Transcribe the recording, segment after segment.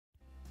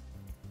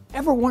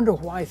Ever wonder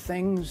why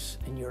things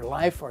in your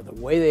life are the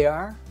way they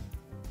are?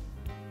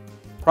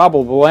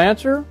 Probable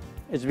answer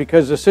is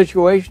because the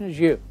situation is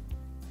you.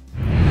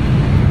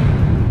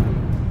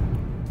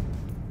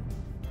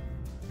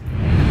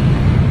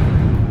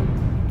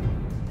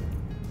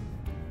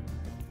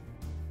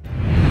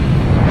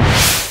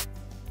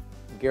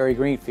 Gary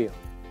Greenfield.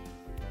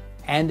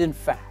 And in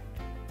fact,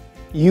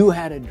 you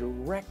had a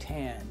direct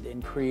hand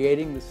in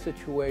creating the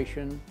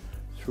situation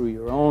through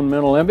your own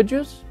mental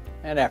images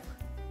and effort.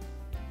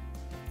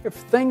 If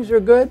things are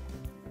good,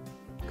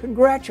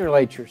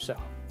 congratulate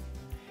yourself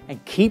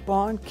and keep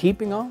on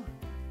keeping on.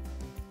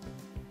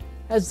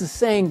 As the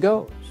saying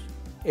goes,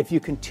 if you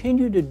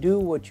continue to do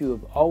what you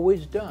have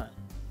always done,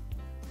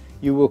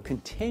 you will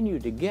continue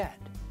to get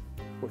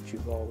what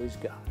you've always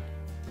got.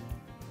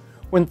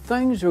 When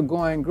things are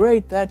going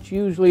great, that's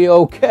usually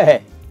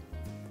okay.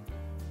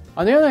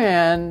 On the other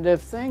hand,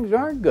 if things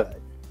aren't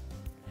good,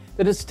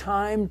 then it's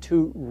time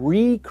to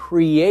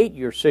recreate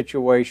your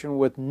situation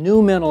with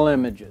new mental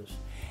images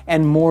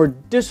and more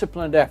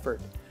disciplined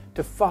effort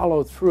to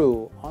follow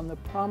through on the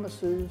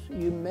promises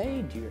you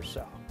made to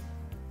yourself.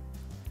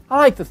 I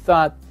like the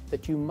thought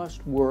that you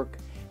must work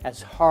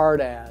as hard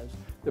as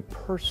the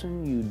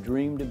person you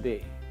dream to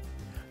be.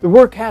 The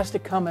work has to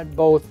come at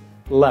both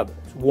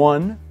levels.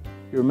 One,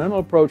 your mental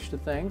approach to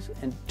things,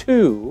 and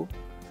two,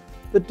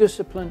 the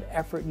disciplined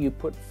effort you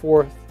put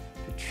forth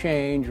to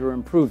change or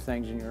improve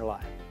things in your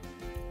life.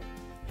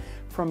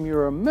 From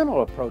your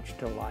mental approach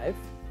to life,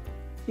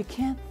 you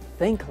can't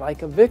think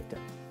like a victim.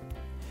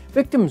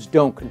 Victims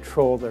don't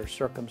control their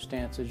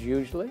circumstances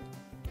usually.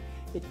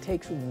 It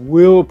takes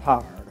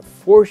willpower to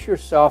force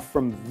yourself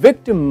from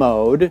victim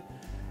mode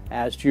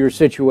as to your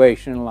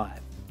situation in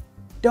life.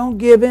 Don't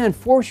give in.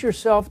 Force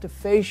yourself to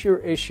face your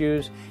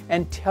issues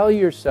and tell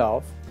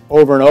yourself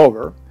over and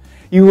over,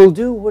 you will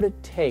do what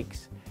it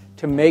takes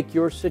to make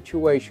your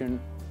situation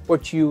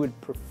what you would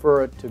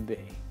prefer it to be.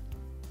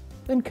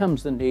 Then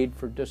comes the need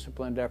for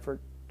disciplined effort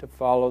to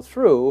follow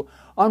through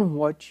on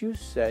what you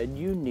said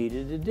you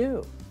needed to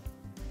do.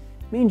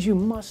 It means you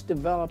must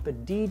develop a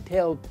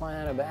detailed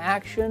plan of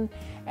action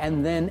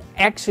and then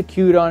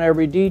execute on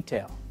every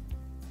detail.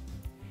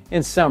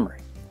 In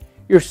summary,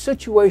 your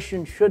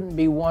situation shouldn't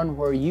be one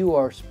where you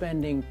are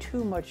spending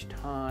too much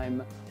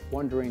time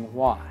wondering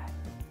why.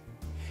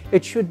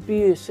 It should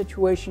be a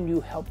situation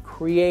you help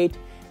create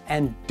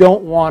and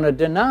don't want to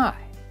deny.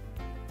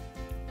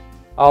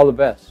 All the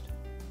best.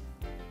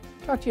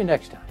 Talk to you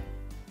next time.